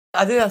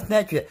I do have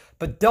Snapchat,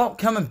 but don't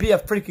come and be a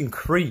freaking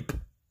creep.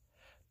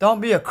 Don't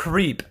be a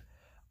creep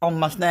on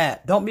my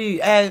Snap. Don't be,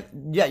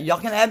 yeah, y'all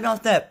can add me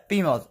on Snap,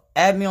 females.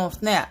 Add me on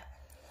Snap.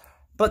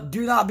 But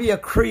do not be a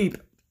creep.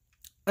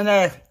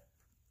 And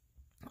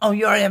oh,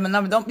 you already have my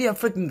number. Don't be a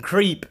freaking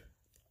creep.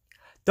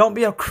 Don't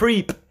be a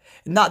creep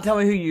and not tell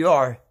me who you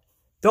are.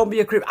 Don't be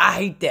a creep. I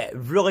hate that.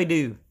 Really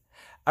do.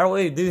 I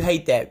really do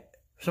hate that.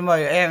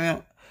 Somebody add me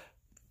on,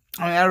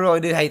 I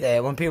really do hate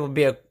that when people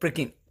be a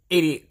freaking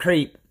idiot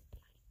creep.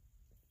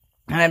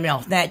 And add me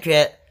on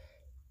Snapchat.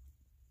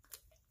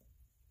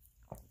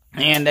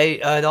 And they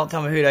don't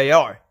tell me who they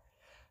are.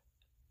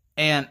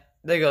 And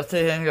they go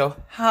sit here and go,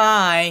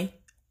 hi.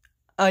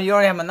 You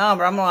already have my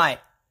number. I'm like,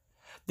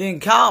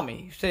 didn't call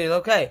me. You said,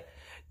 okay.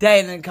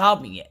 They didn't call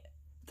me yet.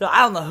 So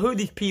I don't know who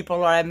these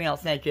people are at me on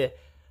Snapchat.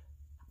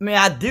 I mean,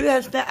 I do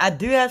have Snapchat. I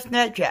do have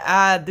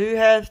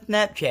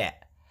Snapchat.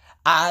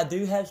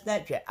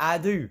 I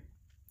do.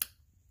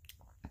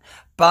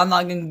 But I'm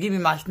not going to give you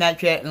my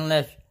Snapchat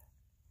unless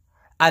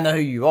I know who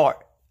you are.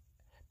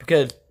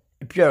 Because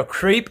if you're a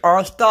creep or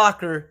a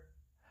stalker,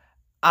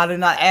 I do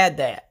not add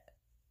that.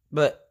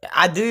 But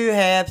I do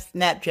have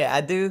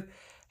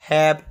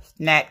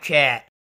Snapchat.